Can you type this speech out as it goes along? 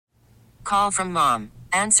Call from mom.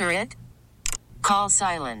 Answer it. Call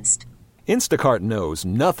silenced. Instacart knows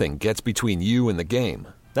nothing gets between you and the game.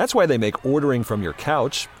 That's why they make ordering from your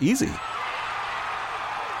couch easy.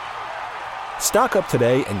 Stock up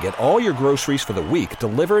today and get all your groceries for the week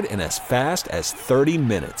delivered in as fast as 30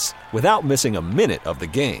 minutes without missing a minute of the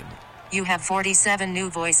game. You have 47 new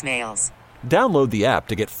voicemails. Download the app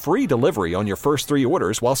to get free delivery on your first 3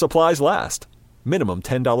 orders while supplies last. Minimum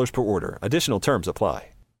 $10 per order. Additional terms apply.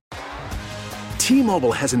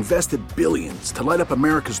 T-Mobile has invested billions to light up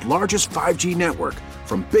America's largest 5G network,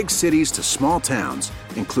 from big cities to small towns,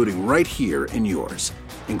 including right here in yours.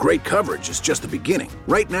 And great coverage is just the beginning.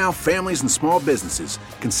 Right now, families and small businesses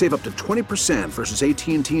can save up to 20% versus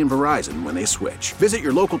AT&T and Verizon when they switch. Visit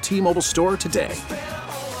your local T-Mobile store today.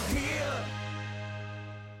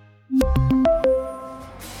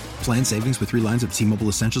 Plan savings with 3 lines of T-Mobile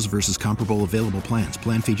Essentials versus comparable available plans.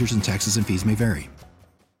 Plan features and taxes and fees may vary.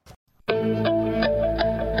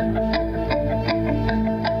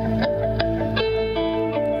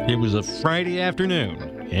 It was a Friday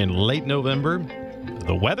afternoon in late November.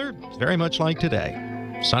 The weather is very much like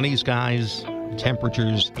today. Sunny skies,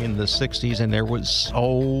 temperatures in the 60s, and there was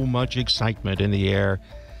so much excitement in the air.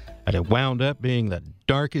 And it wound up being the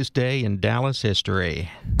darkest day in Dallas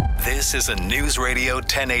history. This is a News Radio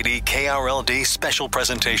 1080 KRLD special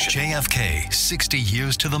presentation. JFK, 60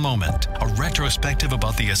 years to the moment. A retrospective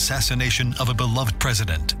about the assassination of a beloved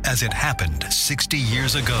president as it happened 60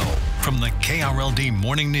 years ago. From the KRLD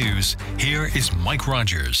Morning News, here is Mike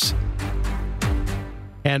Rogers.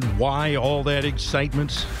 And why all that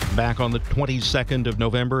excitement back on the 22nd of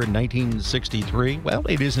November in 1963? Well,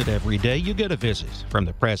 it isn't every day you get a visit from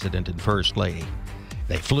the President and First Lady.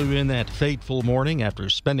 They flew in that fateful morning after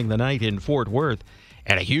spending the night in Fort Worth,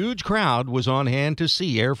 and a huge crowd was on hand to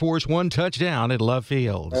see Air Force One touchdown at Love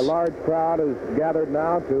Field. A large crowd is gathered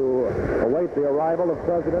now to await the arrival of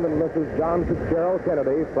President and Mrs. John Fitzgerald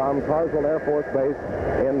Kennedy from Carswell Air Force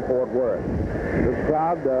Base in Fort Worth. This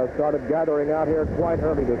crowd started gathering out here quite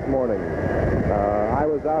early this morning. I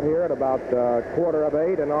was out here at about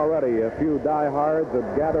 7:45, and already a few diehards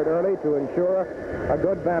had gathered early to ensure a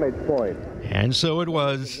good vantage point. And so it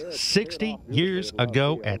was 60 years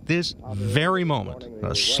ago at this very moment.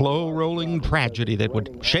 A slow-rolling tragedy that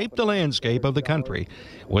would shape the landscape of the country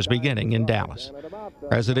was beginning in Dallas.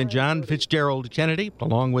 President John Fitzgerald Kennedy,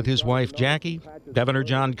 along with his wife Jackie, Governor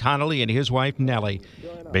John Connally, and his wife Nellie,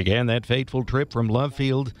 began that fateful trip from Love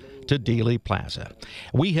Field to Dealey Plaza.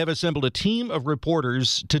 We have assembled a team of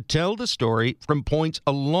reporters to tell the story from points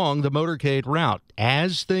along the motorcade route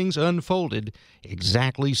as things unfolded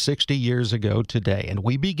exactly 60 years ago today. And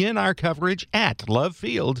we begin our coverage at Love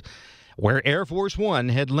Field, where Air Force One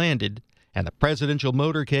had landed and the presidential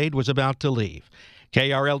motorcade was about to leave.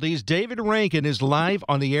 KRLD's David Rankin is live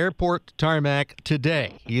on the airport tarmac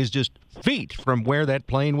today. He is just feet from where that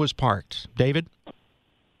plane was parked. David?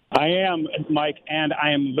 I am, Mike, and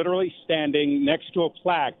I am literally standing next to a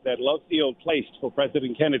plaque that Love Field placed for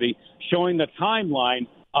President Kennedy showing the timeline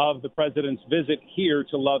of the president's visit here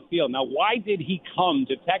to Love Field. Now, why did he come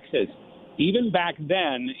to Texas? Even back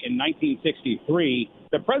then, in 1963,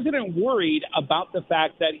 the president worried about the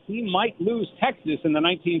fact that he might lose Texas in the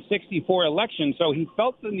 1964 election, so he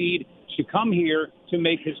felt the need to come here to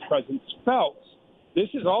make his presence felt. This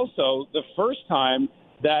is also the first time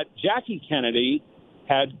that Jackie Kennedy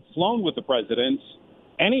had flown with the president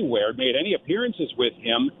anywhere, made any appearances with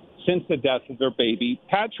him since the death of their baby,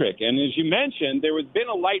 Patrick. And as you mentioned, there had been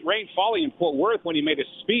a light rain falling in Fort Worth when he made a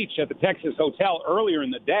speech at the Texas Hotel earlier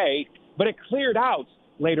in the day, but it cleared out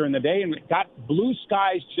later in the day and got blue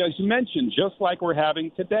skies, as you mentioned, just like we're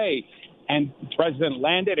having today. And the president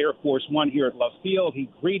landed Air Force One here at Love Field. He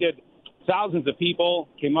greeted thousands of people,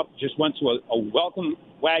 came up, just went to a welcome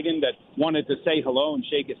wagon that wanted to say hello and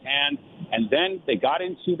shake his hand. And then they got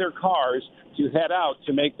into their cars to head out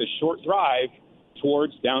to make the short drive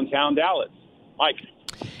towards downtown Dallas. Mike.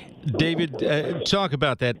 David, talk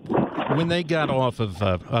about that. When they got off of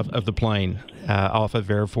the plane, off of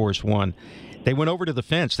Air Force One, they went over to the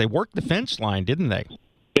fence. They worked the fence line, didn't they?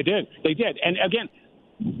 They did. They did. And again,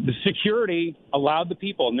 the security allowed the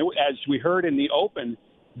people, and as we heard in the open,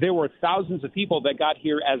 there were thousands of people that got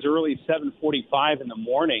here as early as 7:45 in the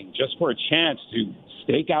morning just for a chance to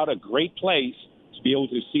stake out a great place to be able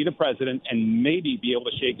to see the president and maybe be able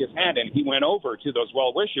to shake his hand. And he went over to those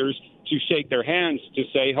well-wishers to shake their hands to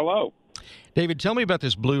say hello. David, tell me about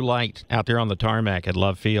this blue light out there on the tarmac at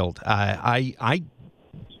Love Field. I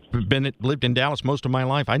lived in Dallas most of my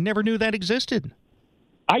life. I never knew that existed.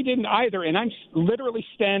 I didn't either, and I'm literally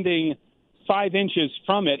standing 5 inches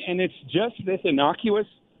from it, and it's just this innocuous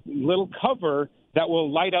little cover that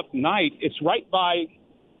will light up night. It's right by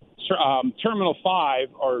Terminal 5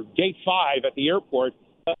 or Gate 5 at the airport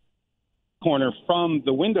corner. From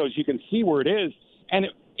the windows, you can see where it is, and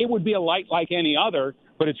it would be a light like any other,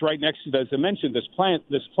 but it's right next to, as I mentioned, this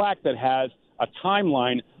plaque that has a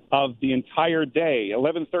timeline of the entire day.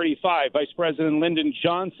 11:35, Vice President Lyndon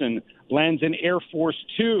Johnson lands in Air Force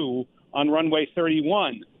 2 on runway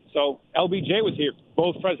 31. So LBJ was here.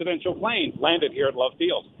 Both presidential planes landed here at Love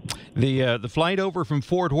Field. The flight over from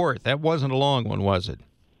Fort Worth, that wasn't a long one, was it?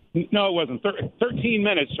 No, it wasn't. 13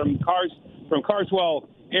 minutes from Carswell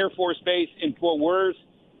Air Force Base in Fort Worth,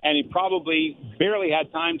 and he probably barely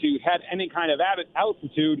had time to have any kind of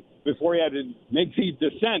altitude before he had to make the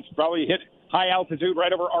descent. Probably hit high altitude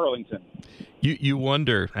right over Arlington. You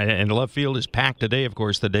wonder, and Love Field is packed today, of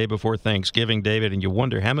course, the day before Thanksgiving, David, and you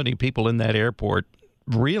wonder how many people in that airport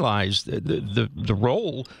realize the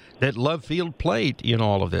role that Love Field played in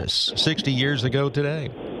all of this 60 years ago today.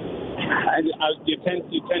 You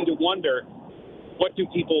tend to wonder, what do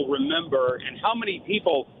people remember, and how many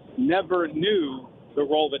people never knew the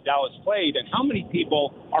role that Dallas played, and how many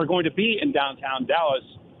people are going to be in downtown Dallas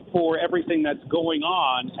for everything that's going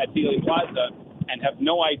on at Dealey Plaza and have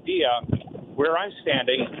no idea where I'm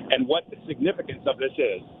standing and what the significance of this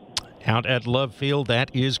is. Out at Love Field,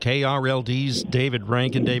 that is KRLD's David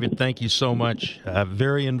Rankin. David, thank you so much.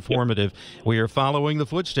 Very informative. We are following the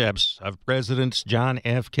footsteps of President John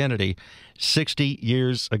F. Kennedy 60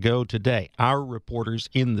 years ago today. Our reporters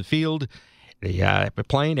in the field, the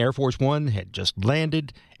plane, Air Force One, had just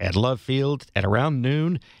landed at Love Field at around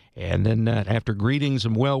noon. And then after greetings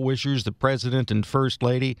and well-wishers, the President and First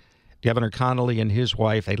Lady, Governor Connolly and his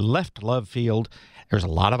wife, they left Love Field. There's a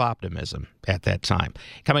lot of optimism at that time.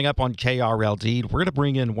 Coming up on KRLD, we're going to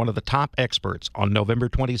bring in one of the top experts on November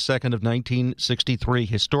 22nd of 1963,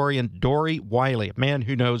 historian Dory Wiley, a man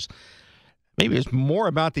who knows maybe it's more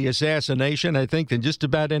about the assassination, I think, than just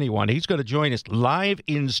about anyone. He's going to join us live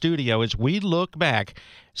in studio as we look back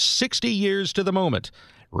 60 years to the moment,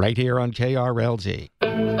 right here on KRLD.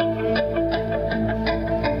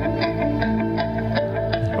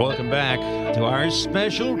 Welcome back to our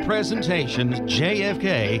special presentation,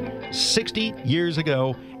 JFK, 60 years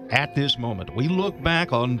ago at this moment. We look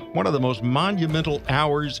back on one of the most monumental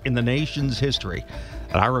hours in the nation's history.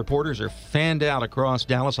 Our reporters are fanned out across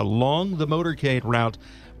Dallas along the motorcade route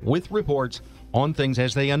with reports on things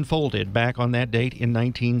as they unfolded back on that date in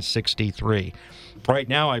 1963. Right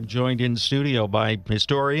now, I'm joined in studio by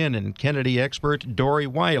historian and Kennedy expert Dory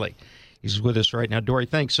Wiley. He's with us right now. Dory,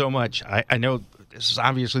 thanks so much. I know this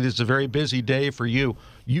is a very busy day for you.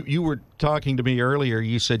 You were talking to me earlier.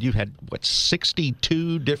 You said you had,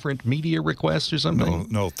 62 different media requests or something?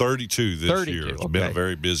 No, 32 this year. It's been a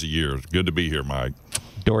very busy year. It's good to be here, Mike.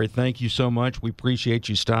 Dory, thank you so much. We appreciate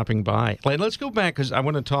you stopping by. Let's go back because I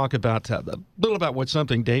want to talk about a little about what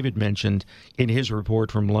something David mentioned in his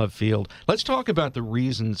report from Love Field. Let's talk about the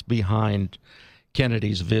reasons behind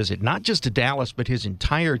Kennedy's visit, not just to Dallas, but his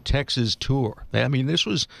entire Texas tour. I mean, this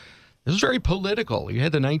was very political. You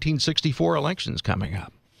had the 1964 elections coming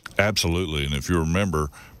up. Absolutely. And if you remember,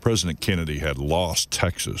 President Kennedy had lost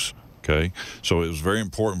Texas. Okay, so it was very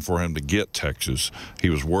important for him to get Texas. He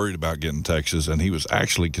was worried about getting Texas, and he was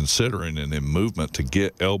actually considering an movement to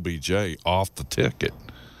get LBJ off the ticket.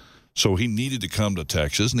 So he needed to come to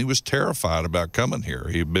Texas, and he was terrified about coming here.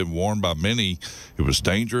 He had been warned by many it was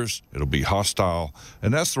dangerous, it'll be hostile,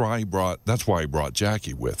 and that's why he brought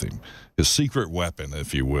Jackie with him, his secret weapon,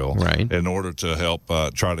 if you will, right, in order to help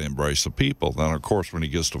try to embrace the people. Then, of course, when he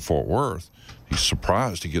gets to Fort Worth, he's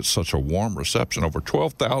surprised he gets such a warm reception. Over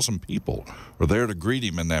 12,000 people were there to greet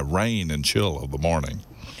him in that rain and chill of the morning.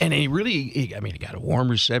 And he got a warm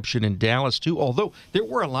reception in Dallas, too, although there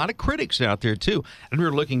were a lot of critics out there, too. And we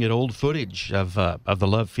were looking at old footage of the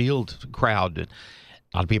Love Field crowd.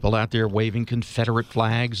 A lot of people out there waving Confederate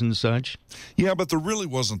flags and such. Yeah, but there really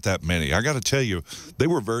wasn't that many. I got to tell you, they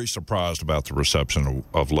were very surprised about the reception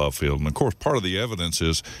of Love Field. And, of course, part of the evidence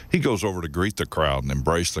is he goes over to greet the crowd and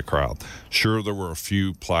embrace the crowd. Sure, there were a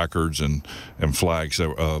few placards and flags,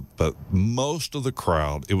 but most of the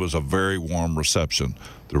crowd, it was a very warm reception.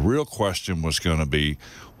 The real question was going to be,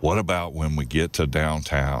 what about when we get to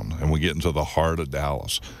downtown and we get into the heart of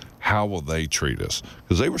Dallas? How will they treat us?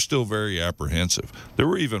 Because they were still very apprehensive. There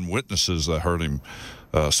were even witnesses that heard him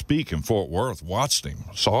speak in Fort Worth, watched him,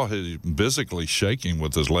 saw him physically shaking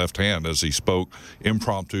with his left hand as he spoke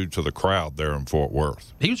impromptu to the crowd there in Fort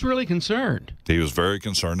Worth. He was really concerned. He was very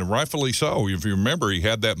concerned, and rightfully so. If you remember, he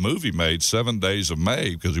had that movie made, 7 Days of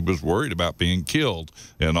May, because he was worried about being killed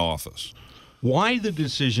in office. Why the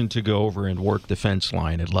decision to go over and work the fence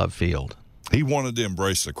line at Love Field? He wanted to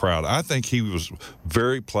embrace the crowd. I think he was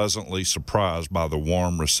very pleasantly surprised by the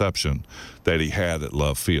warm reception that he had at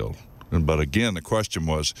Love Field. But again, the question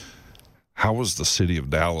was, how was the city of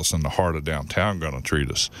Dallas in the heart of downtown going to treat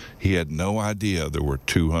us? He had no idea there were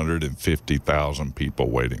 250,000 people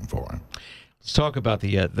waiting for him. Let's talk about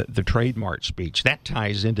the trademark speech. That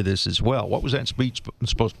ties into this as well. What was that speech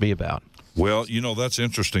supposed to be about? Well, that's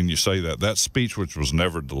interesting you say that. That speech, which was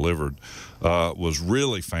never delivered, was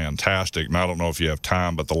really fantastic. And I don't know if you have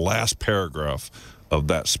time, but the last paragraph of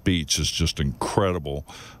that speech is just incredible.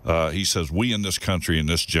 He says, "We in this country in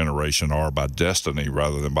this generation are by destiny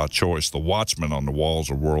rather than by choice the watchmen on the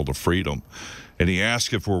walls of world of freedom." And he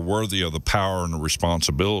asks if we're worthy of the power and the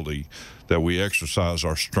responsibility that we exercise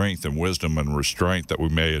our strength and wisdom and restraint that we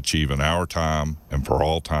may achieve in our time and for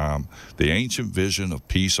all time the ancient vision of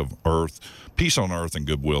peace on earth and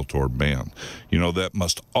goodwill toward men. That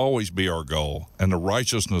must always be our goal, and the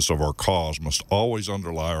righteousness of our cause must always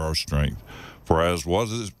underlie our strength. For as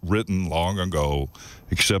was written long ago,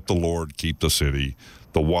 except the Lord keep the city,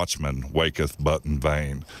 the watchman waketh but in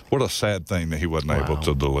vain. What a sad thing that he wasn't able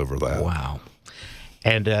to deliver that. Wow.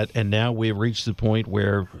 And now we've reached the point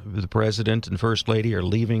where the president and first lady are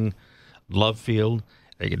leaving Love Field.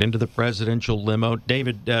 They get into the presidential limo.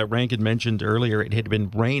 David Rankin mentioned earlier it had been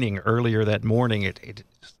raining earlier that morning. In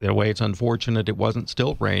a way, it's unfortunate it wasn't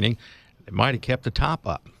still raining. They might have kept the top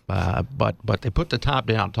up, but they put the top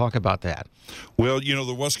down. Talk about that. Well,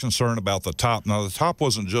 there was concern about the top. Now, the top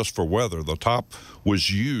wasn't just for weather. The top was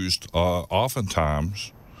used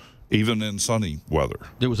oftentimes even in sunny weather.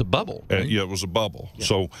 There was a bubble. Right? Yeah, it was a bubble. Yeah.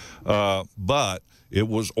 So, but it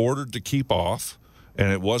was ordered to keep off,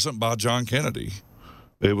 and it wasn't by John Kennedy.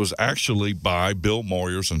 It was actually by Bill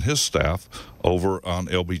Moyers and his staff over on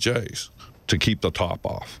LBJ's to keep the top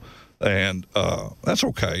off. And that's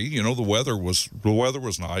okay. The weather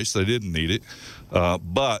was nice. They didn't need it.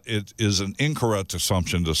 But it is an incorrect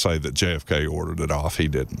assumption to say that JFK ordered it off. He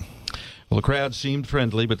didn't. Well, the crowd seemed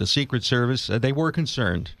friendly, but the Secret Service, they were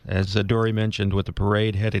concerned, as Dory mentioned, with the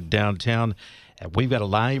parade headed downtown. We've got a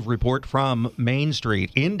live report from Main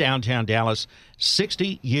Street in downtown Dallas,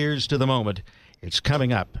 60 years to the moment. It's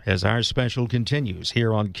coming up as our special continues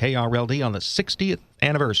here on KRLD on the 60th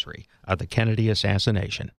anniversary of the Kennedy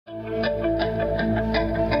assassination.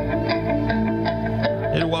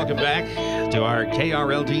 And welcome back to our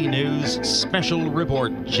KRLD News special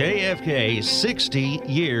report, JFK, 60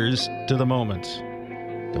 years to the moment.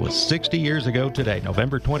 It was 60 years ago today,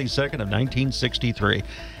 November 22nd of 1963.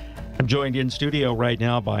 I'm joined in studio right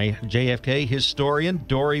now by JFK historian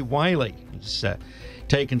Dory Wiley. He's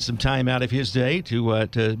taken some time out of his day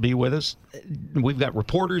to be with us. We've got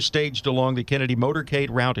reporters staged along the Kennedy motorcade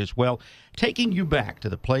route as well, taking you back to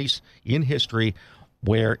the place in history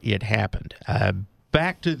where it happened.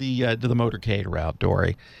 Back to the motorcade route,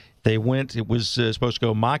 Dory. They went. It was supposed to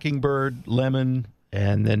go Mockingbird, Lemon,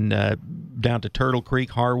 and then down to Turtle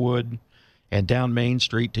Creek, Harwood, and down Main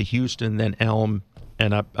Street to Houston, then Elm,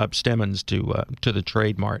 and up Stemmons to the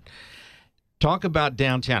Trade Mart. Talk about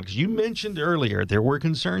downtown, because you mentioned earlier there were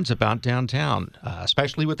concerns about downtown,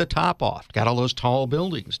 especially with the top off. Got all those tall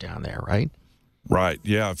buildings down there, right? Right,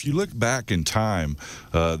 yeah. If you look back in time,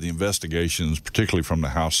 the investigations, particularly from the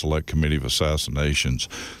House Select Committee of Assassinations,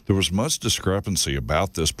 there was much discrepancy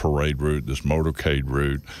about this parade route, this motorcade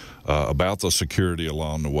route, about the security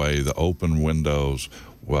along the way, the open windows,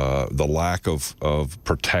 the lack of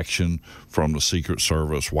protection from the Secret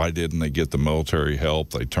Service. Why didn't they get the military help?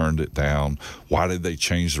 They turned it down. Why did they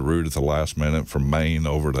change the route at the last minute from Main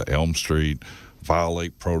over to Elm Street?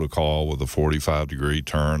 Violate protocol with a 45-degree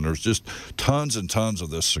turn. There's just tons and tons of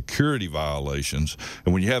this security violations.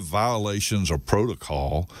 And when you have violations of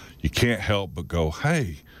protocol, you can't help but go,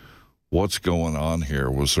 hey, what's going on here?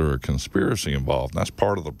 Was there a conspiracy involved? And that's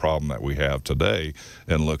part of the problem that we have today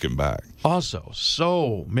and looking back. Also,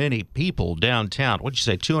 so many people downtown. What'd you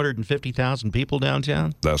say, 250,000 people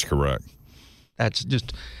downtown? That's correct. That's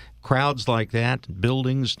just crowds like that,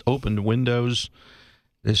 buildings, open windows.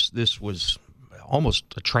 This was almost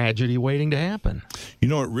a tragedy waiting to happen. It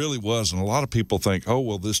really was. And a lot of people think, oh,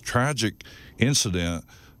 well, this tragic incident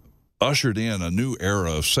ushered in a new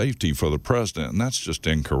era of safety for the president, and that's just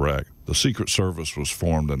incorrect. The Secret Service was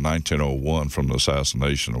formed in 1901 from the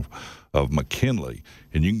assassination of McKinley,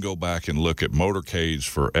 and you can go back and look at motorcades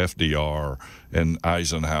for FDR and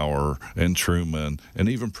Eisenhower and Truman and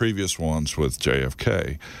even previous ones with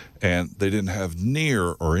JFK, and they didn't have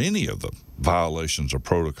near or any of the violations of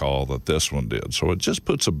protocol that this one did. So it just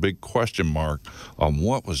puts a big question mark on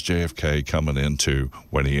what was JFK coming into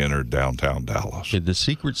when he entered downtown Dallas. Did the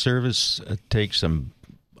Secret Service take some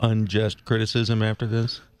unjust criticism after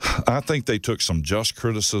this? I think they took some just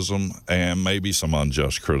criticism and maybe some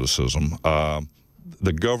unjust criticism.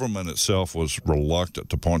 The government itself was reluctant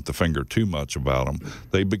to point the finger too much about them.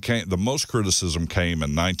 The most criticism came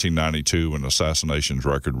in 1992 when the Assassinations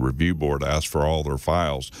Record Review Board asked for all their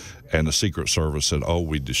files, and the Secret Service said, "Oh,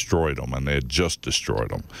 we destroyed them," and they had just destroyed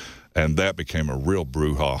them. And that became a real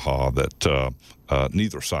brouhaha that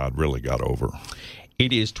neither side really got over.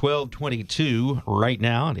 It is 12:22 right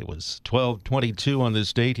now, and it was 12:22 on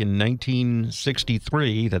this date in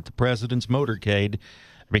 1963 that the president's motorcade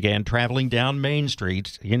began traveling down Main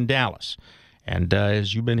Street in Dallas. And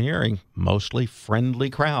as you've been hearing, mostly friendly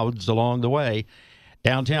crowds along the way.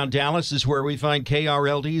 Downtown Dallas is where we find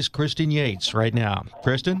KRLD's Kristen Yates right now.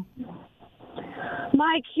 Kristen?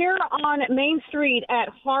 Mike, here on Main Street at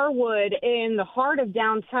Harwood in the heart of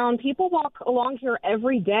downtown, people walk along here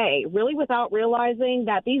every day, really without realizing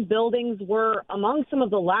that these buildings were among some of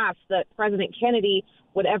the last that President Kennedy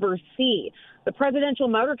would ever see. The presidential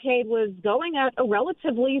motorcade was going at a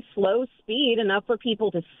relatively slow speed, enough for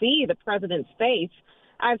people to see the president's face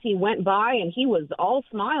as he went by, and he was all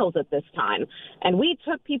smiles at this time. And we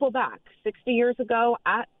took people back 60 years ago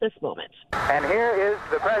at this moment. And here is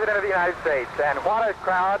the President of the United States, and what a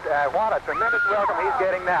crowd, what a tremendous welcome he's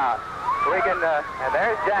getting now. And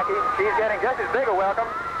there's Jackie. She's getting just as big a welcome,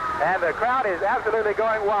 and the crowd is absolutely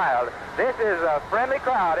going wild. This is a friendly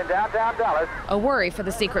crowd in downtown Dallas. A worry for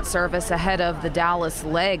the Secret Service ahead of the Dallas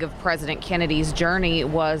leg of President Kennedy's journey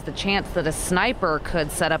was the chance that a sniper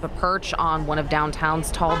could set up a perch on one of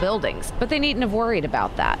downtown's tall buildings. But they needn't have worried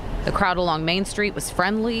about that. The crowd along Main Street was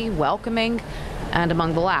friendly, welcoming, and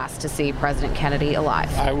among the last to see President Kennedy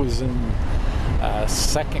alive. I was in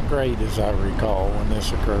second grade, as I recall, when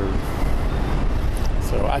this occurred.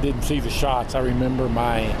 So I didn't see the shots. I remember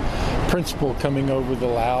my principal coming over the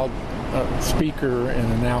loud speaker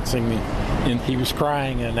and announcing and he was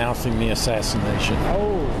crying and announcing the assassination.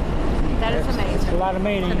 Oh, that is amazing. It's a lot of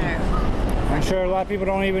meaning. I'm sure a lot of people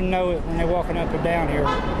don't even know it when they're walking up and down here,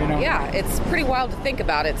 you know. Yeah, it's pretty wild to think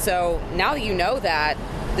about it. So now that you know that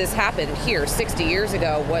this happened here 60 years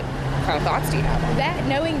ago, what kind of thoughts do you have?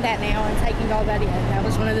 Knowing that now and taking all that in, that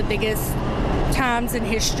was one of the biggest times in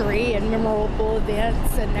history and memorable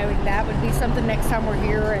events, and knowing that would be something next time we're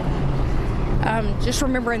here, and just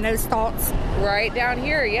remembering those thoughts. Right down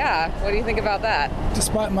here, yeah. What do you think about that?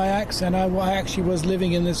 Despite my accent, I actually was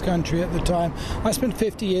living in this country at the time. I spent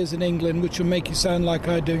 50 years in England, which will make you sound like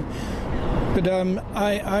I do. But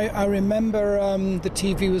I remember the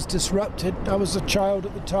TV was disrupted. I was a child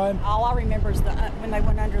at the time. All I remember is when they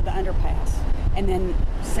went under the underpass, and then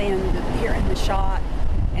hearing the shot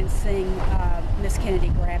and seeing Miss Kennedy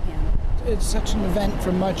grab him. It's such an event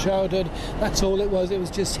from my childhood. That's all it was. It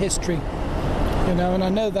was just history, you know. And I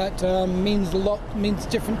know that means a lot, means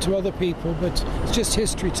different to other people, but it's just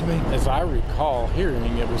history to me. As I recall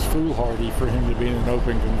hearing, it was foolhardy for him to be in an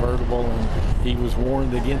open convertible, and he was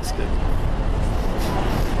warned against it,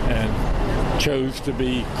 and chose to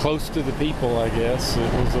be close to the people. I guess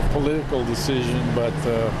it was a political decision, but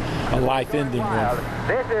a life-ending one.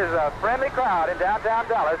 This is a friendly crowd in downtown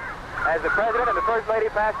Dallas as the President and the First Lady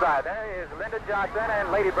pass by. There is Lyndon Johnson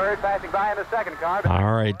and Lady Bird passing by in the second car.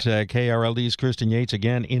 All right, KRLD's Kristen Yates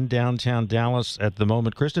again in downtown Dallas at the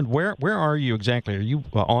moment. Kristen, where are you exactly? Are you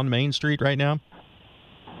on Main Street right now?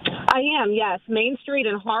 I am, yes, Main Street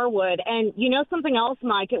in Harwood. And you know something else,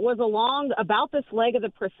 Mike? It was about this leg of the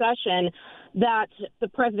procession that the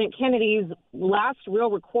President Kennedy's last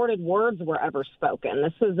real recorded words were ever spoken.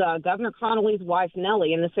 This was Governor Connolly's wife,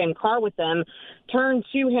 Nellie, in the same car with them, turned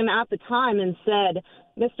to him at the time and said,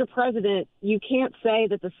 "Mr. President, you can't say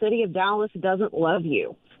that the city of Dallas doesn't love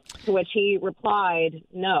you." To which he replied,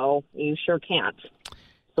 "No, you sure can't."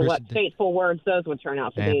 So what fateful words those would turn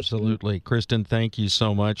out to be. Absolutely. Kristen, thank you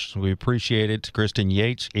so much. We appreciate it. Kristen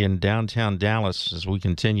Yates in downtown Dallas as we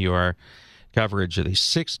continue our coverage of the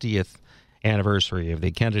 60th anniversary of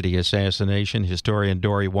the Kennedy assassination. Historian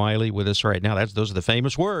Dory Wiley with us right now. Those are the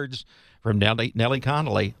famous words from Nellie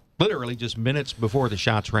Connolly, literally just minutes before the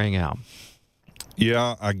shots rang out.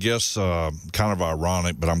 Yeah, I guess kind of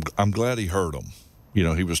ironic, but I'm glad he heard them. You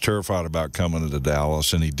know, he was terrified about coming into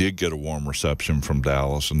Dallas, and he did get a warm reception from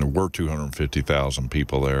Dallas, and there were 250,000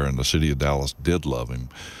 people there, and the city of Dallas did love him.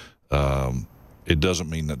 It doesn't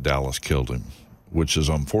mean that Dallas killed him, which is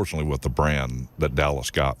unfortunately what the brand that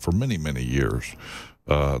Dallas got for many, many years,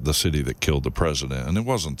 the city that killed the president. And it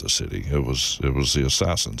wasn't the city. It was the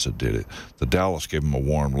assassins that did it. The Dallas gave him a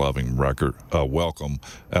warm, loving welcome,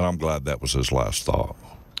 and I'm glad that was his last thought.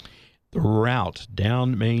 The route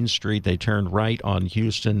down Main Street, they turned right on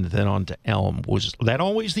Houston, then on to Elm. Was that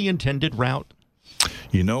always the intended route?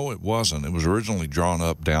 You know, it wasn't. It was originally drawn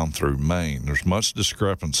up down through Maine. There's much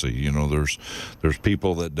discrepancy. You know, there's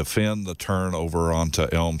people that defend the turn over onto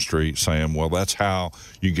Elm Street saying, well, that's how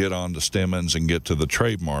you get onto Stemmons and get to the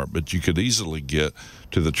Trade Mart, but you could easily get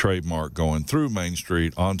to the Trade Mart going through Main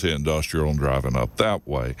Street onto Industrial and driving up that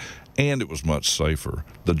way, and it was much safer.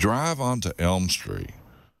 The drive onto Elm Street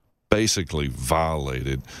basically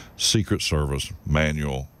violated Secret Service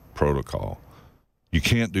manual protocol. You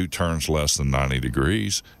can't do turns less than 90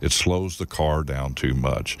 degrees. It slows the car down too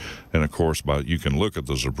much. And, of course, you can look at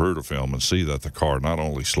the Zapruder film and see that the car not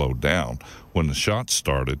only slowed down, when the shot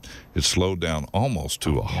started, it slowed down almost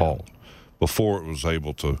to a halt before it was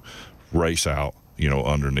able to race out, you know,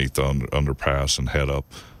 underneath the underpass and head up,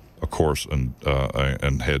 of course,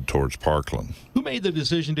 and head towards Parkland. Who made the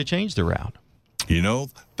decision to change the route? You know,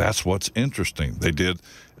 that's what's interesting. They did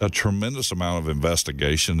a tremendous amount of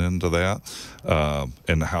investigation into that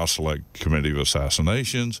in the House Select Committee of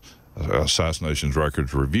Assassinations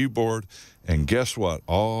Records Review Board, and guess what?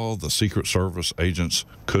 All the Secret Service agents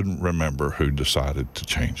couldn't remember who decided to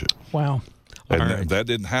change it. Wow. And that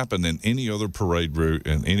didn't happen in any other parade route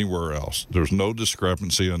and anywhere else. There's no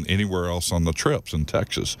discrepancy on anywhere else on the trips in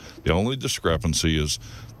Texas. The only discrepancy is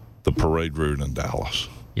the parade route in Dallas.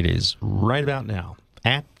 It is right about now.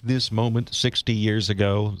 At this moment, 60 years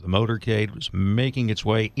ago, the motorcade was making its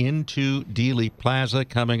way into Dealey Plaza.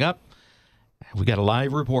 Coming up, we got a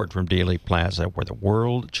live report from Dealey Plaza where the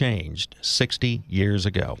world changed 60 years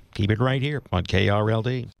ago. Keep it right here on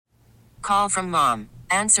KRLD. Call from mom.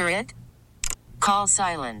 Answer it. Call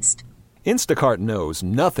silenced. Instacart knows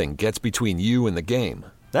nothing gets between you and the game.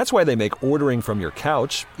 That's why they make ordering from your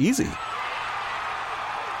couch easy.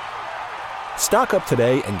 Stock up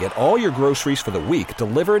today and get all your groceries for the week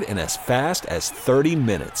delivered in as fast as 30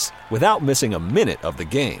 minutes without missing a minute of the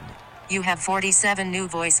game. You have 47 new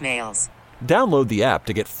voicemails. Download the app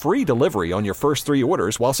to get free delivery on your first 3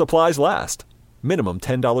 orders while supplies last. Minimum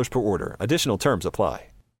 $10 per order. Additional terms apply.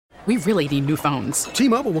 We really need new phones.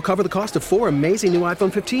 T-Mobile will cover the cost of 4 amazing new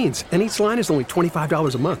iPhone 15s, and each line is only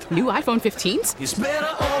 $25 a month. New iPhone 15s? It's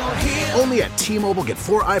better over here. Only at T-Mobile, get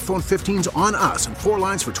 4 iPhone 15s on us and 4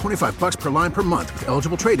 lines for $25 per line per month with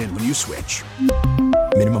eligible trade-in when you switch.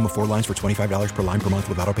 Minimum of 4 lines for $25 per line per month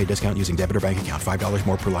with autopay discount using debit or bank account. $5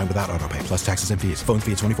 more per line without autopay, plus taxes and fees. Phone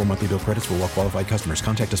fee at 24 monthly bill credits for well-qualified customers.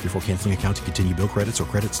 Contact us before canceling account to continue bill credits or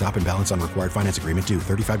credit stop and balance on required finance agreement due.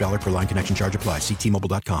 $35 per line connection charge applies. See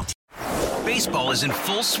T-Mobile.com. Baseball is in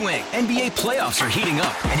full swing. NBA playoffs are heating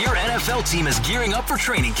up, and your NFL team is gearing up for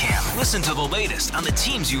training camp. Listen to the latest on the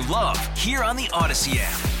teams you love here on the Odyssey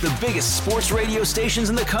app. The biggest sports radio stations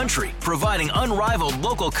in the country, providing unrivaled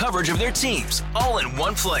local coverage of their teams, all in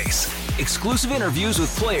one place. Exclusive interviews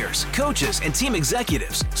with players, coaches, and team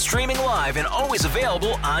executives, streaming live and always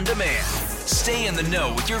available on demand. Stay in the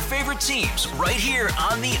know with your favorite teams right here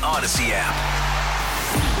on the Odyssey app.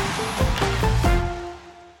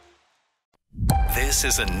 This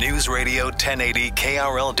is a News Radio 1080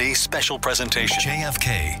 KRLD special presentation.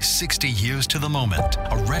 JFK, 60 years to the moment.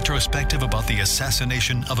 A retrospective about the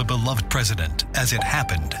assassination of a beloved president as it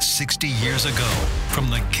happened 60 years ago. From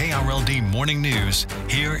the KRLD Morning News,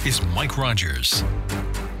 here is Mike Rogers.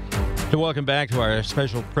 Welcome back to our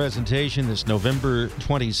special presentation this November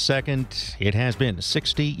 22nd. It has been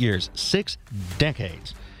 60 years, 6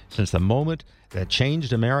 decades since the moment that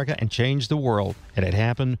changed America and changed the world, and it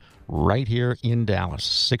happened right here in Dallas.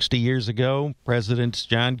 60 years ago, President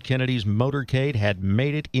John Kennedy's motorcade had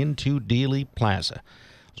made it into Dealey Plaza.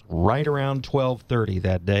 It was right around 12:30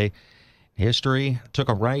 that day. History took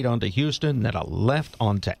a right onto Houston, then a left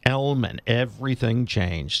onto Elm, and everything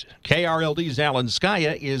changed. KRLD's Alan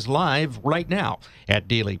Skaya is live right now at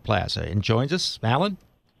Dealey Plaza and joins us. Alan?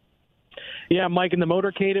 Yeah, Mike, in the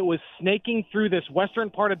motorcade, it was snaking through this western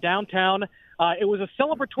part of downtown. It was a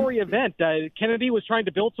celebratory event. Kennedy was trying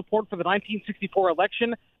to build support for the 1964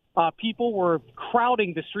 election. People were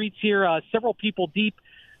crowding the streets here, several people deep,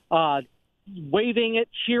 waving it,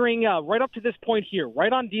 cheering, right up to this point here,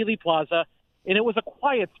 right on Dealey Plaza. And it was a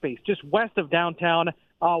quiet space just west of downtown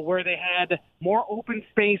where they had more open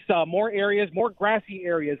space, more areas, more grassy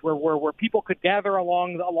areas where people could gather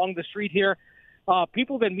along the street here.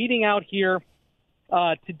 People have been meeting out here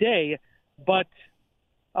today, but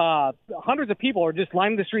hundreds of people are just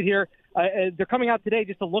lining the street here. they're coming out today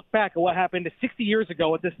just to look back at what happened 60 years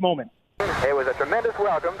ago at this moment. It was a tremendous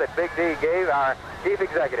welcome that Big D gave our chief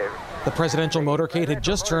executive. The presidential motorcade had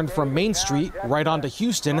just turned from Main Street right onto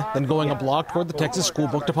Houston, then going a block toward the Texas School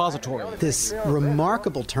Book Depository. This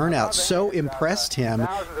remarkable turnout so impressed him.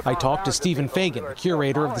 I talked to Stephen Fagan,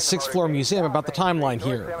 curator of the 6th Floor Museum, about the timeline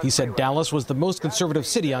here. He said Dallas was the most conservative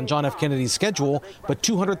city on John F. Kennedy's schedule, but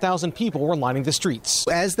 200,000 people were lining the streets.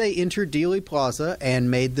 As they entered Dealey Plaza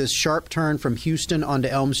and made this sharp turn from Houston onto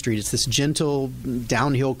Elm Street, it's this gentle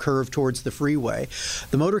downhill curve towards the freeway,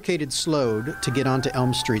 the motorcade had slowed to get onto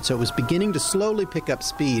Elm Street, so it was beginning to slowly pick up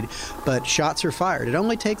speed, but shots are fired. It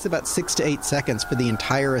only takes about 6 to 8 seconds for the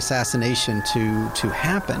entire assassination to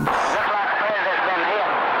happen.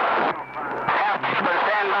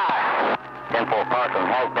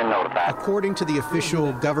 According to the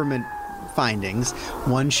official government findings,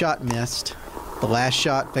 one shot missed. The last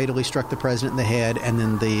shot fatally struck the president in the head, and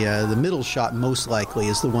then the middle shot most likely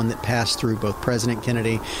is the one that passed through both President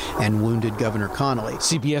Kennedy and wounded Governor Connally.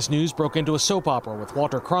 CBS News broke into a soap opera with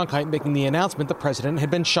Walter Cronkite making the announcement the president had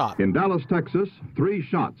been shot. In Dallas, Texas, 3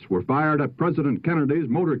 shots were fired at President Kennedy's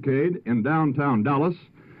motorcade in downtown Dallas.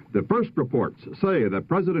 The first reports say that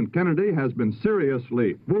President Kennedy has been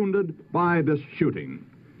seriously wounded by this shooting.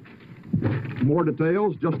 More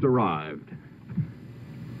details just arrived.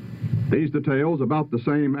 These details about the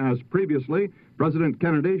same as previously. President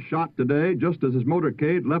Kennedy shot today just as his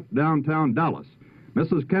motorcade left downtown Dallas.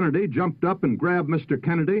 Mrs. Kennedy jumped up and grabbed Mr.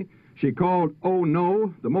 Kennedy. She called, "Oh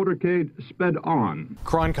no," the motorcade sped on.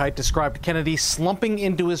 Cronkite described Kennedy slumping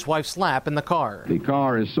into his wife's lap in the car. The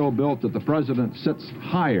car is so built that the president sits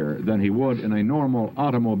higher than he would in a normal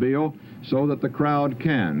automobile so that the crowd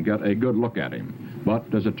can get a good look at him.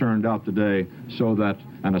 But as it turned out today, so that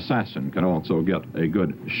an assassin can also get a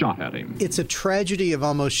good shot at him. It's a tragedy of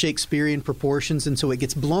almost Shakespearean proportions, and so it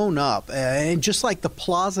gets blown up. And just like the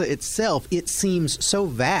plaza itself, it seems so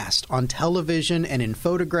vast on television and in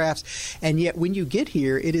photographs. And yet when you get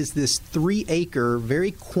here, it is this 3-acre,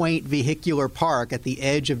 very quaint vehicular park at the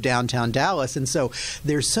edge of downtown Dallas. And so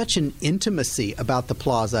there's such an intimacy about the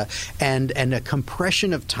plaza and a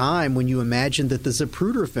compression of time when you imagine that the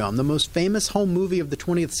Zapruder film, the most famous home movie of the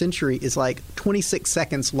 20th century, is like 26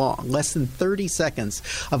 seconds long, less than 30 seconds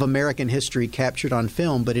of American history captured on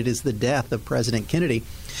film, but it is the death of President Kennedy.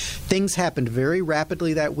 Things happened very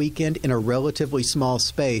rapidly that weekend in a relatively small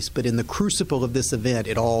space, but in the crucible of this event,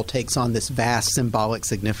 it all takes on this vast symbolic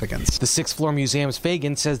significance. The 6th Floor Museum's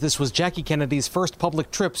Fagan says this was Jackie Kennedy's first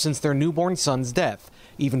public trip since their newborn son's death.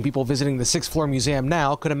 Even people visiting the 6th Floor Museum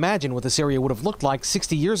now could imagine what this area would have looked like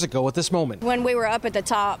 60 years ago at this moment. When we were up at the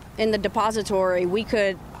top in the depository, we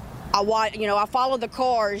could I followed the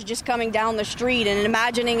cars just coming down the street and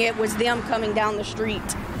imagining it was them coming down the street.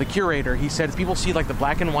 The curator, he said, people see like the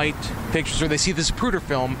black and white pictures or they see the Zapruder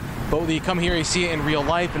film, but when you come here, you see it in real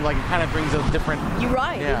life, and like it kind of brings a different... You're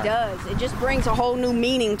right, yeah. It does. It just brings a whole new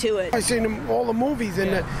meaning to it. I've seen all the movies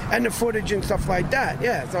and the footage and stuff like that,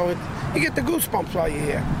 yeah. So you get the goosebumps while you're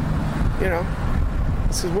here, you know.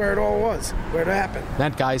 This is where it all was, where it happened.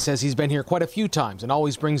 That guy says he's been here quite a few times and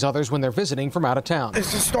always brings others when they're visiting from out of town.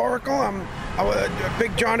 It's historical. I'm a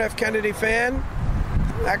big John F. Kennedy fan.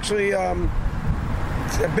 Actually,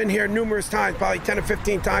 I've been here numerous times, probably 10 or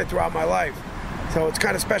 15 times throughout my life. So it's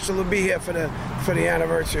kind of special to be here for the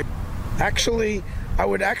anniversary. Actually, I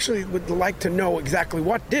would like to know exactly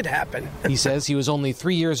what did happen. He says he was only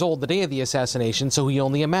 3 years old the day of the assassination, so he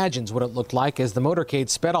only imagines what it looked like as the motorcade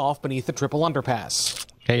sped off beneath the triple underpass.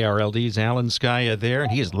 KRLD's Alan Skaya there,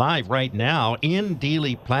 and he is live right now in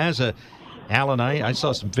Dealey Plaza. Alan, I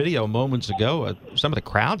saw some video moments ago, some of the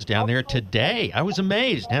crowds down there today. I was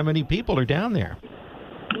amazed how many people are down there.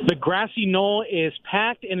 The grassy knoll is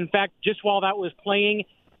packed, and in fact, just while that was playing,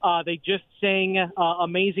 they just sang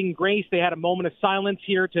Amazing Grace. They had a moment of silence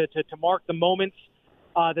here to mark the moments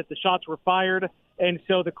that the shots were fired. And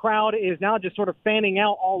so the crowd is now just sort of fanning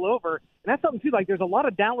out all over. And that's something, too, like there's a lot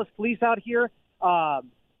of Dallas police out here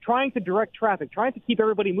trying to direct traffic, trying to keep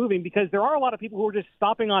everybody moving, because there are a lot of people who are just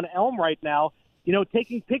stopping on Elm right now, you know,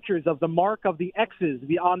 taking pictures of the mark of the X's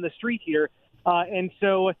on the street here. And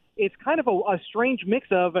so it's kind of a strange mix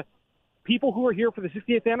of people who are here for the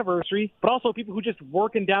 60th anniversary, but also people who just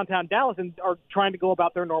work in downtown Dallas and are trying to go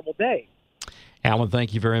about their normal day. Alan,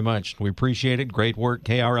 thank you very much. We appreciate it. Great work.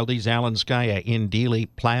 KRLD's Alan Skaya in Dealey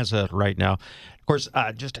Plaza right now. Of course,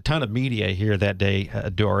 just a ton of media here that day,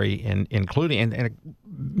 Dory, including, and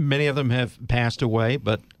many of them have passed away,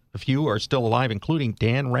 but a few are still alive, including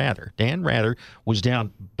Dan Rather. Dan Rather was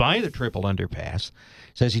down by the triple underpass,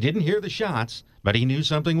 says he didn't hear the shots, but he knew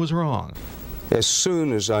something was wrong. As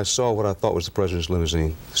soon as I saw what I thought was the president's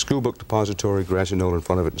limousine, school book depository, grassy knoll in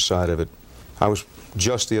front of it and side of it, I was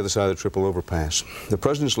just the other side of the triple overpass. The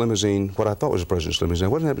president's limousine, what I thought was the president's limousine, I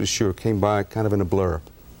wasn't absolutely sure, came by kind of in a blur.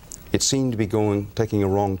 It seemed to be taking a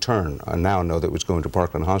wrong turn. I now know that it was going to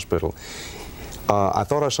Parkland Hospital. I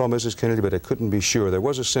thought I saw Mrs. Kennedy, but I couldn't be sure. There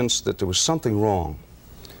was a sense that there was something wrong.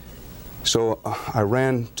 So I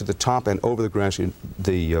ran to the top and over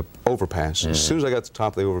the overpass. As soon as I got to the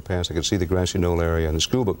top of the overpass, I could see the grassy knoll area and the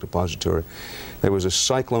school book depository. There was a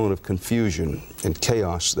cyclone of confusion and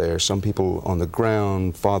chaos there. Some people on the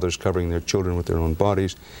ground, fathers covering their children with their own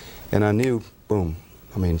bodies. And I knew, boom,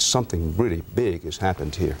 I mean, something really big has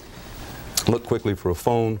happened here. Looked quickly for a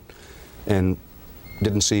phone and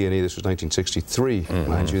didn't see any. This was 1963,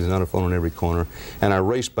 mind you. There's not a phone on every corner. And I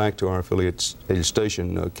raced back to our affiliate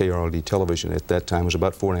station, KRLD television at that time. It was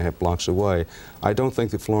about 4.5 blocks away. I don't think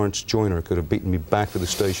that Florence Joyner could have beaten me back to the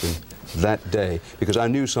station that day because I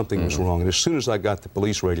knew something was wrong. And as soon as I got the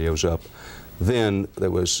police radios up, then there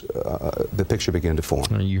was, the picture began to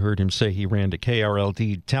form. You heard him say he ran to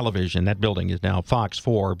KRLD television. That building is now Fox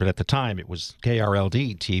 4, but at the time it was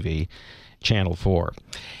KRLD TV, Channel 4.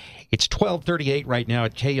 It's 12:38 right now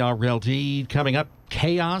at KRLD. Coming up,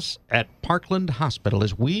 chaos at Parkland Hospital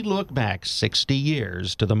as we look back 60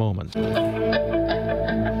 years to the moment. And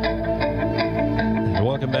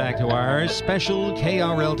welcome back to our special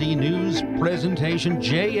KRLD news presentation,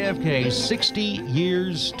 JFK, 60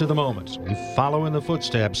 years to the moment. We follow in the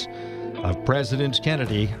footsteps of President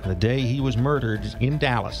Kennedy the day he was murdered in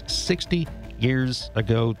Dallas, 60 years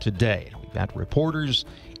ago today. We've got reporters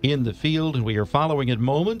in the field, and we are following it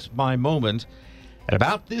moment by moment. At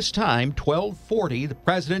about this time, 12:40, the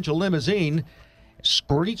presidential limousine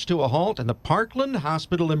screeched to a halt in the Parkland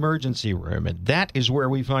Hospital emergency room, and that is where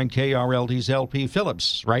we find KRLD's LP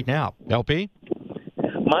Phillips right now. LP?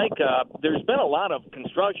 Mike, there's been a lot of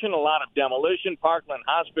construction, a lot of demolition. Parkland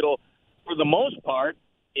Hospital, for the most part,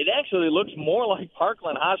 it actually looks more like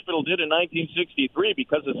Parkland Hospital did in 1963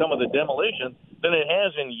 because of some of the demolition than it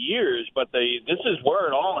has in years. But this is where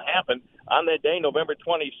it all happened on that day, November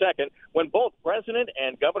 22nd, when both President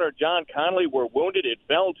and Governor John Connally were wounded. It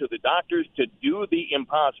fell to the doctors to do the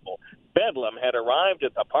impossible. Bedlam had arrived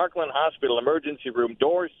at the Parkland Hospital emergency room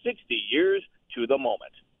door 60 years to the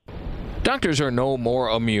moment. Doctors are no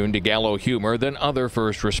more immune to gallow humor than other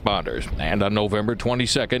first responders, and on November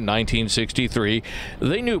 22, 1963,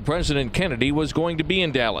 they knew President Kennedy was going to be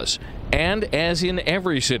in Dallas. And as in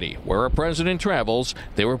every city where a president travels,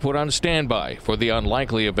 they were put on standby for the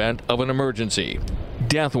unlikely event of an emergency.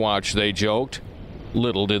 Death watch, they joked.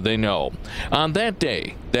 Little did they know. On that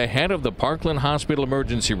day, the head of the Parkland Hospital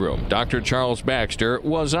emergency room, Dr. Charles Baxter,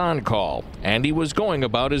 was on call, and he was going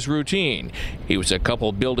about his routine. He was a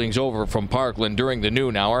couple buildings over from Parkland during the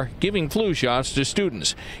noon hour, giving flu shots to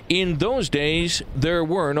students. In those days, there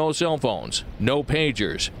were no cell phones, no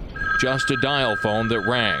pagers, just a dial phone that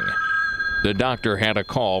rang. The doctor had a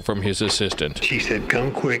call from his assistant. She said,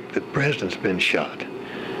 "Come quick, the president's been shot."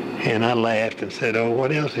 And I laughed and said, "Oh,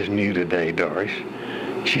 what else is new today, Doris?"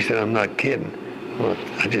 She said, "I'm not kidding." Well,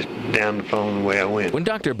 I just downed the phone the way I went. When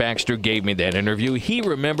Dr. Baxter gave me that interview, he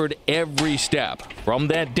remembered every step, from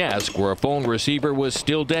that desk where a phone receiver was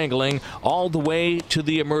still dangling all the way to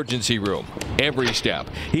the emergency room. Every step.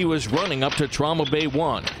 He was running up to Trauma Bay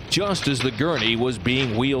 1 just as the gurney was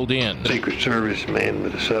being wheeled in. Secret Service man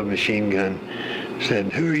with a submachine gun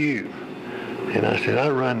said, "Who are you?" And I said, "I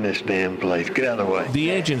run this damn place. Get out of the way." The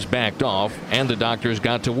agents backed off, and the doctors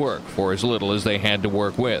got to work for as little as they had to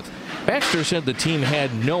work with. Baxter said the team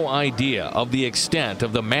had no idea of the extent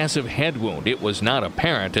of the massive head wound. It was not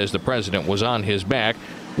apparent as the president was on his back.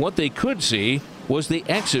 What they could see was the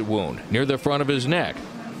exit wound near the front of his neck.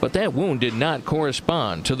 But that wound did not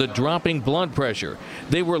correspond to the dropping blood pressure.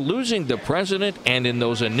 They were losing the president, and in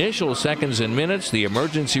those initial seconds and minutes, the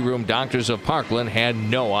emergency room doctors of Parkland had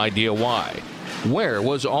no idea why. Where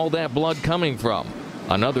was all that blood coming from?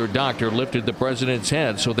 Another doctor lifted the president's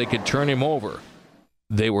head so they could turn him over.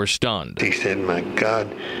 They were stunned. He said, "My God,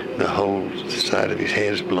 the whole side of his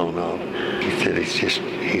head is blown off." He said,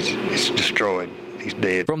 it's destroyed. He's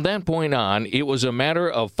dead. From that point on, it was a matter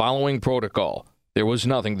of following protocol. There was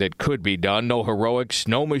nothing that could be done, no heroics,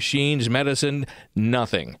 no machines, medicine,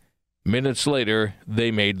 nothing. Minutes later, they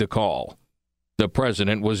made the call. The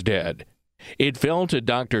president was dead. It fell to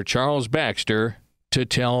Dr. Charles Baxter to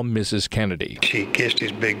tell Mrs. Kennedy. She kissed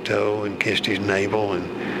his big toe and kissed his navel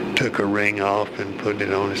and took a ring off and put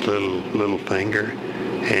it on his little finger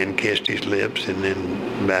and kissed his lips and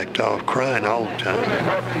then backed off, crying all the time.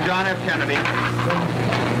 John F. Kennedy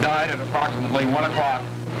died at approximately 1 o'clock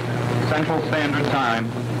Central Standard Time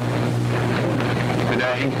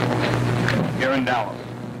today here in Dallas.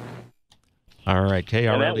 All right,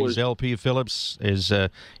 KRLD's LP Phillips is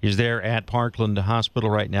there at Parkland Hospital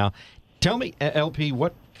right now. Tell me, LP,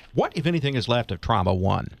 what if anything is left of Trauma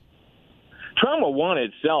 1? Trauma 1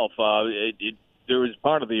 itself, there was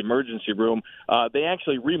part of the emergency room. They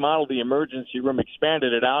actually remodeled the emergency room,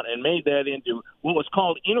 expanded it out, and made that into what was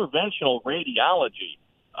called interventional radiology.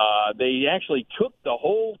 They actually took the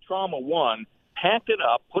whole Trauma 1, packed it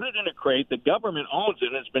up, put it in a crate. The government owns it,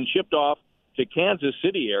 and it's been shipped off to Kansas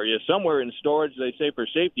City area, somewhere in storage, they say, for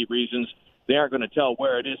safety reasons. They aren't going to tell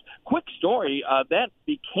where it is. Quick story, that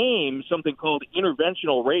became something called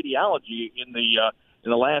interventional radiology in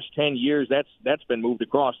the last 10 years. That's been moved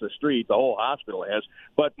across the street. The whole hospital has.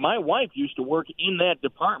 But my wife used to work in that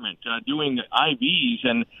department doing IVs,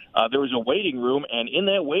 and there was a waiting room, and in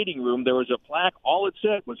that waiting room there was a plaque. All it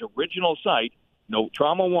said was original site,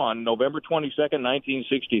 Trauma 1, November 22nd,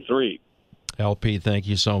 1963. LP, thank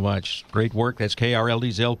you so much. Great work. That's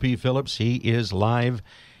KRLD's LP Phillips. He is live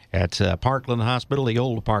at Parkland Hospital, the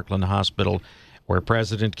old Parkland Hospital, where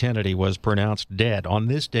President Kennedy was pronounced dead on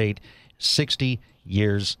this date 60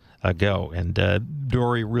 years ago. And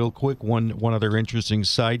Dory, real quick, one other interesting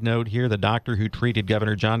side note here. The doctor who treated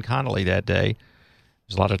Governor John Connally that day,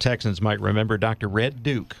 a lot of Texans might remember Dr. Red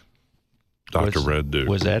Duke. Red Duke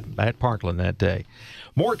was at Parkland that day.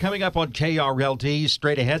 More coming up on KRLD.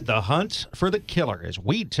 Straight ahead, the hunt for the killer as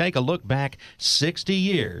we take a look back 60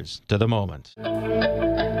 years to the moment.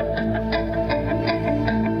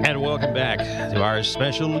 And welcome back to our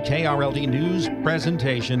special KRLD News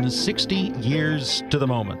presentation, 60 years to the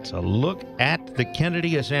moment. A look at the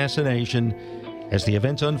Kennedy assassination as the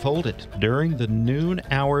events unfolded during the noon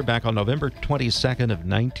hour back on November 22nd of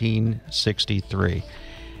 1963.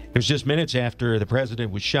 It was just minutes after the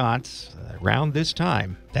president was shot. Around this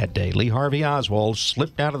time that day, Lee Harvey Oswald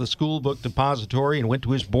slipped out of the school book depository and went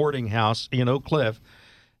to his boarding house in Oak Cliff.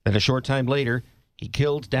 Then a short time later, he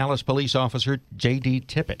killed Dallas police officer J.D.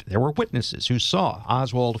 Tippit. There were witnesses who saw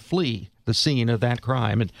Oswald flee the scene of that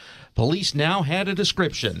crime, and police now had a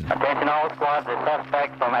description. Attention all squads, the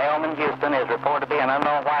suspect from Elman, Houston is reported to be an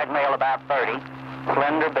unknown white male about 30,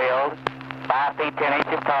 slender build, 5 feet 10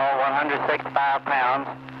 inches tall, 165 pounds,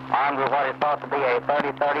 armed with what is thought to be a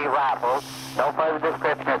 .30-30 rifle. No further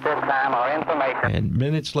description at this time or information. And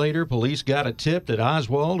minutes later, police got a tip that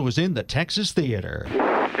Oswald was in the Texas Theater.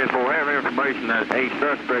 Yes, we have information that a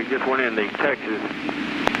suspect just went in the Texas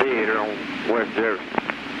Theater on West Jefferson.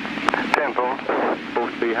 10-4.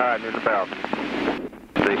 Supposed to be hiding in the balcony.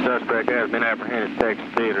 The suspect has been apprehended at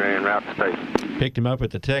Texas Theater en route to station. Picked him up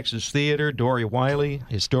at the Texas Theater. Dory Wiley,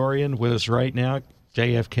 historian, with us right now.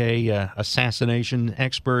 JFK assassination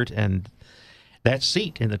expert, and that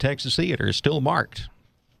seat in the Texas Theater is still marked.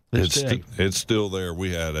 It's still there.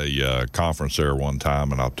 We had a conference there one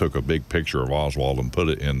time, and I took a big picture of Oswald and put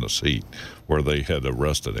it in the seat where they had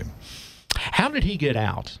arrested him. How did he get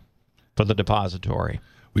out for the depository?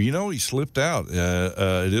 Well, he slipped out.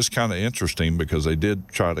 It is kind of interesting because they did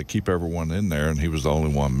try to keep everyone in there, and he was the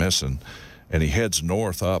only one missing. And he heads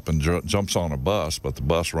north up and jumps on a bus, but the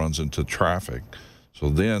bus runs into traffic. So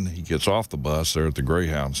then he gets off the bus there at the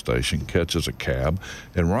Greyhound station, catches a cab,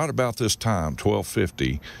 and right about this time,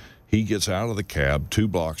 12:50, he gets out of the cab 2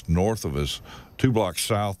 blocks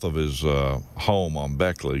south of his home on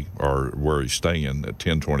Beckley, or where he's staying at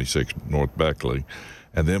 1026 North Beckley,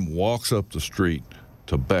 and then walks up the street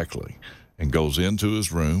to Beckley and goes into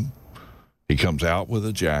his room. He comes out with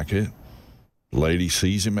a jacket. The lady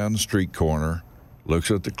sees him on the street corner, looks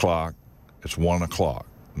at the clock. It's 1 o'clock.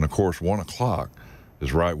 And, of course, 1 o'clock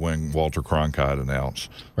is right when Walter Cronkite announced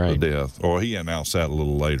the death. Or he announced that a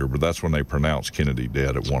little later, but that's when they pronounced Kennedy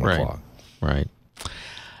dead at 1 o'clock. Right.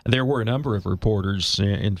 There were a number of reporters,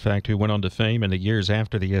 in fact, who went on to fame in the years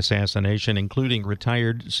after the assassination, including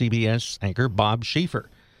retired CBS anchor Bob Schieffer.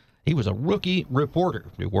 He was a rookie reporter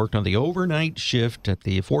who worked on the overnight shift at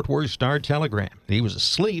the Fort Worth Star-Telegram. He was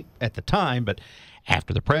asleep at the time, but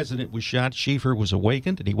after the president was shot, Schieffer was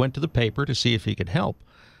awakened, and he went to the paper to see if he could help.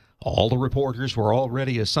 All the reporters were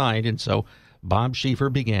already assigned, and so Bob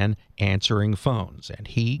Schieffer began answering phones, and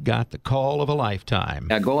he got the call of a lifetime.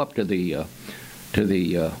 I go up to the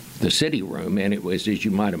city room, and it was, as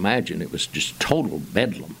you might imagine, it was just total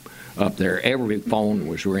bedlam up there. Every phone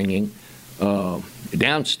was ringing.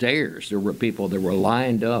 Downstairs, there were people that were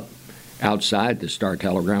lined up outside the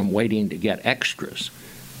Star-Telegram waiting to get extras.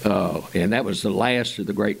 And that was the last of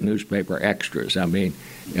the great newspaper extras. I mean,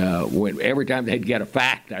 every time they'd get a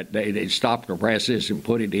fact, they'd stop the presses and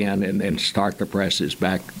put it in and then start the presses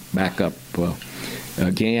back up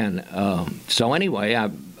again. So anyway, I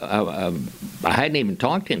hadn't even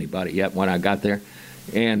talked to anybody yet when I got there.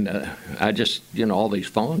 And I just, all these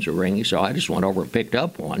phones are ringing, so I just went over and picked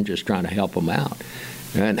up one, just trying to help them out.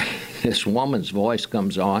 And this woman's voice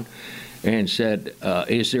comes on and said,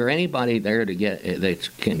 is there anybody there that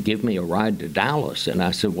can give me a ride to Dallas? And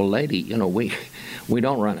I said, well, lady, we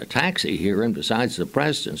don't run a taxi here, and besides, the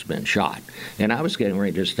president's been shot. And I was getting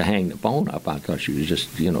ready just to hang the phone up. I thought she was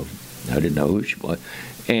just, I didn't know who she was.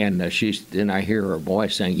 And then I hear her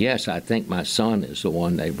voice saying, yes, I think my son is the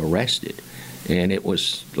one they've arrested. And it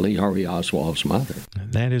was Lee Harvey Oswald's mother.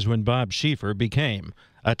 And that is when Bob Schieffer became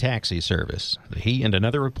a taxi service. He and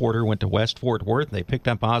another reporter went to West Fort Worth. They picked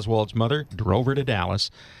up Oswald's mother, drove her to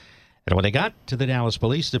Dallas. And when they got to the Dallas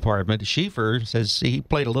Police Department, Schieffer says he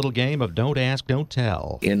played a little game of don't ask, don't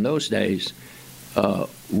tell. In those days,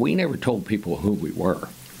 we never told people who we were.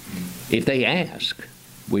 If they asked,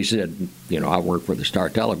 we said, I work for the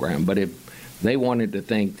Star-Telegram. But if they wanted to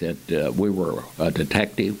think that we were a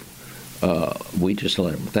detective, we just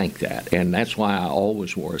let them think that. And that's why I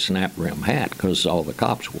always wore a snap rim hat, because all the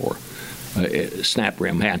cops wore snap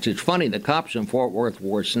rim hats. It's funny, the cops in Fort Worth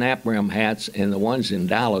wore snap rim hats, and the ones in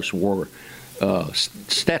Dallas wore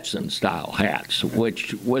Stetson-style hats,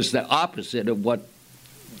 which was the opposite of what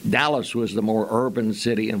Dallas was, the more urban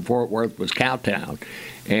city, and Fort Worth was cowtown.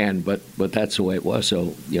 But that's the way it was.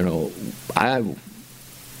 So,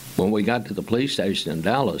 when we got to the police station in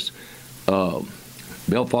Dallas,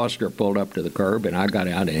 Bill Foster pulled up to the curb, and I got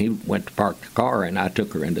out, and he went to park the car, and I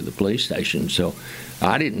took her into the police station. So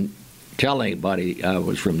I didn't tell anybody I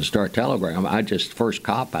was from the Star-Telegram. First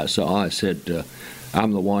cop I saw, I said,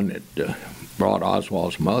 I'm the one that brought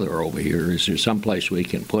Oswald's mother over here. Is there someplace we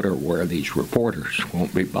can put her where these reporters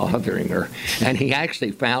won't be bothering her? And he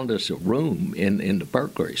actually found us a room in the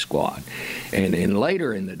burglary squad. And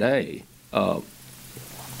later in the day, I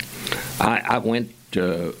went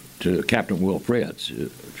to Captain Will Fritz,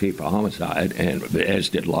 chief of homicide, and as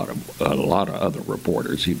did a lot of other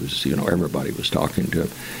reporters. He was, everybody was talking to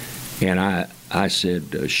him, and I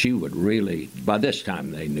said she would really. By this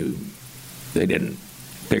time, they knew. They didn't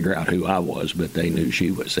figure out who I was, but they knew she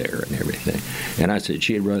was there and everything. And I said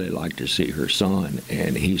she'd really like to see her son,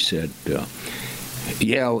 and he said,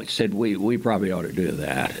 yeah, said we probably ought to do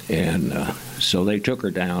that. And so they took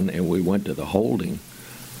her down, and we went to the holding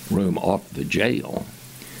room off the jail.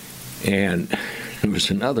 And there was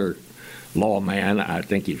another lawman, I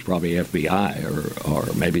think he's probably FBI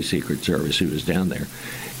or maybe Secret Service, who was down there.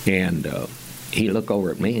 And he looked over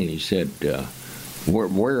at me and he said,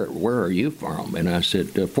 where are you from? And I said,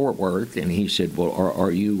 Fort Worth. And he said, well,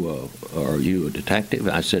 are you a detective?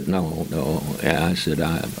 I said, no. And I said,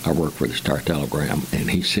 I work for the Star-Telegram. And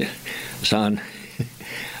he said, son,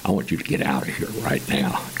 I want you to get out of here right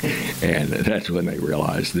now. And that's when they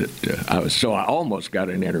realized that I almost got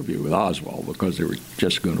an interview with Oswald, because they were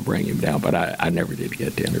just going to bring him down, but I never did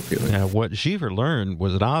get to interview him. Now, what Schieffer learned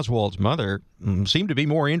was that Oswald's mother seemed to be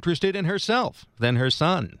more interested in herself than her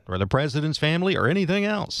son or the president's family or anything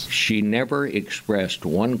else. She never expressed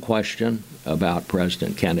one question about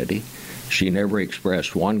President Kennedy. She never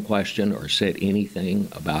expressed one question or said anything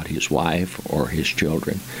about his wife or his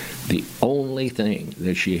children. The only thing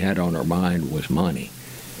that she had on her mind was money.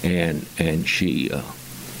 And she,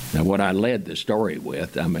 now what I led the story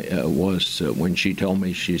with was when she told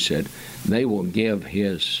me, she said, they will give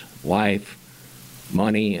his wife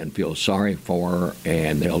money and feel sorry for her,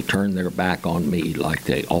 and they'll turn their back on me like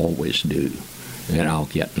they always do, and I'll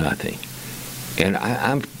get nothing. And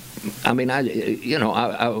I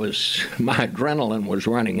was, my adrenaline was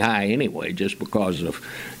running high anyway, just because of,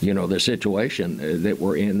 the situation that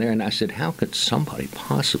we're in there. And I said, how could somebody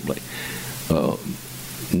possibly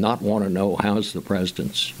not want to know how's the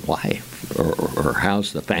president's wife or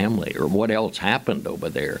how's the family or what else happened over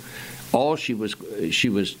there? She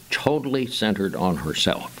was totally centered on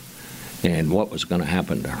herself and what was going to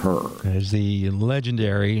happen to her. As the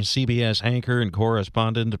legendary CBS anchor and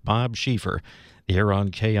correspondent Bob Schieffer here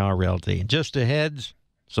on KRLD. Just ahead,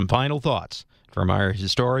 some final thoughts from our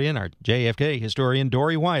historian, our JFK historian,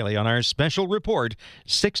 Dory Wiley, on our special report,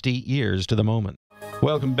 60 Years to the Moment.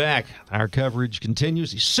 Welcome back. Our coverage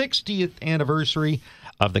continues. The 60th anniversary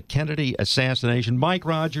of the Kennedy assassination. Mike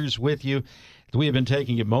Rogers with you. We have been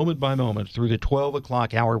taking it moment by moment through the 12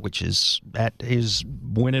 o'clock hour, which is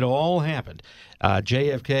when it all happened.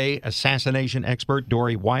 JFK assassination expert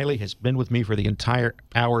Dory Wiley has been with me for the entire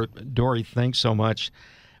hour. Dory, thanks so much.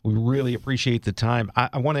 We really appreciate the time.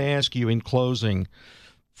 I want to ask you in closing,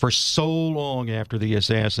 for so long after the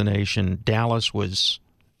assassination, Dallas was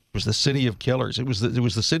the city of killers. It was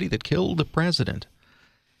the city that killed the president.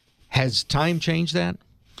 Has time changed that?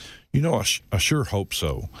 I sure hope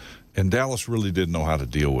so. And Dallas really didn't know how to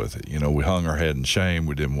deal with it. We hung our head in shame.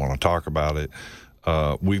 We didn't want to talk about it.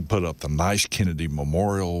 We put up the nice Kennedy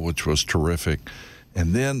Memorial, which was terrific.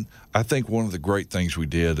 And then I think one of the great things we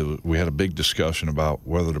did, we had a big discussion about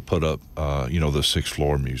whether to put up, the sixth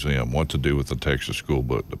floor museum, what to do with the Texas School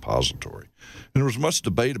Book Depository. And there was much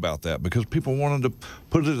debate about that because people wanted to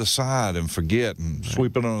put it aside and forget and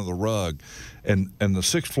sweep it under the rug. And the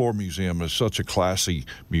sixth floor museum is such a classy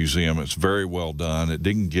museum. It's very well done. It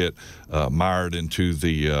didn't get mired into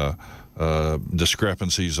the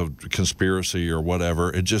discrepancies of conspiracy or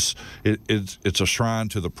whatever. It's a shrine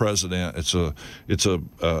to the president. It's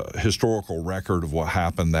a historical record of what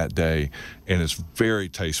happened that day, and it's very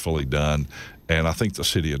tastefully done. And I think the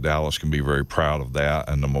city of Dallas can be very proud of that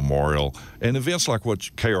and the memorial and events like what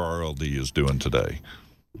KRLD is doing today.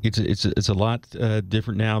 It's a lot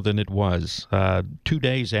different now than it was. 2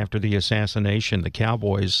 days after the assassination, the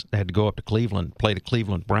Cowboys had to go up to Cleveland, play the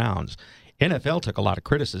Cleveland Browns. NFL took a lot of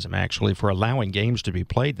criticism, actually, for allowing games to be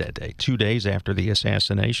played that day, 2 days after the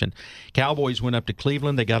assassination. Cowboys went up to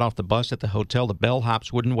Cleveland. They got off the bus at the hotel. The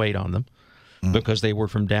bellhops wouldn't wait on them because they were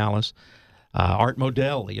from Dallas. Art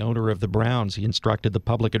Modell, the owner of the Browns, he instructed the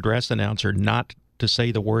public address announcer not to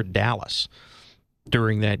say the word Dallas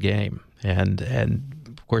during that game. And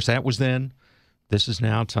of course, that was then. This is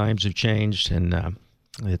now. Times have changed, and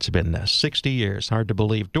it's been 60 years. Hard to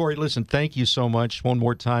believe. Dory, listen, thank you so much. One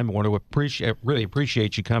more time, I want to really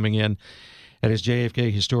appreciate you coming in. That is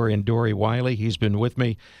JFK historian Dory Wiley. He's been with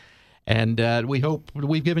me, and we hope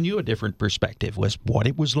we've given you a different perspective was what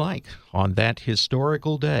it was like on that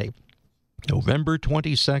historical day, November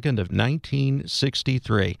 22nd of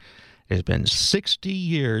 1963. It has been 60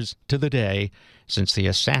 years to the day since the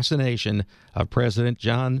assassination of President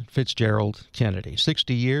John Fitzgerald Kennedy.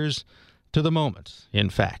 60 years to the moment, in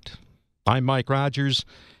fact. I'm Mike Rogers.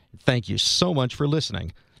 Thank you so much for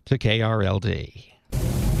listening to KRLD.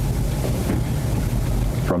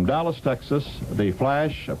 From Dallas, Texas, the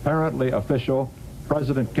flash, apparently official,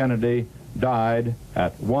 President Kennedy died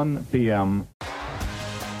at 1 p.m.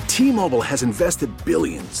 T-Mobile has invested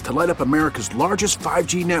billions to light up America's largest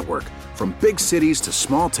 5G network, from big cities to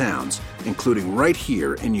small towns, including right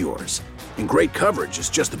here in yours. And great coverage is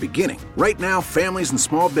just the beginning. Right now, families and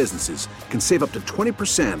small businesses can save up to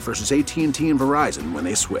 20% versus AT&T and Verizon when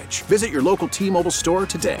they switch. Visit your local T-Mobile store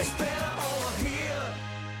today.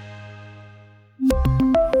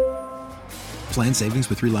 Plan savings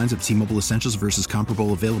with 3 lines of T-Mobile Essentials versus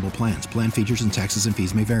comparable available plans. Plan features and taxes and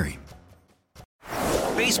fees may vary.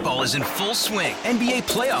 Baseball is in full swing. NBA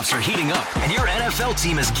playoffs are heating up, and your NFL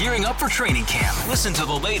team is gearing up for training camp. Listen to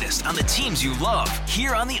the latest on the teams you love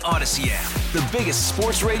here on the Odyssey app. The biggest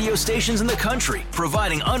sports radio stations in the country,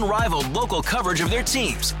 providing unrivaled local coverage of their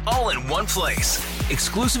teams, all in one place.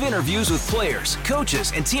 Exclusive interviews with players,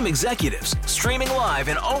 coaches, and team executives, streaming live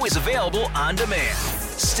and always available on demand.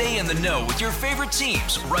 Stay in the know with your favorite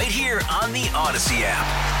teams right here on the Odyssey app.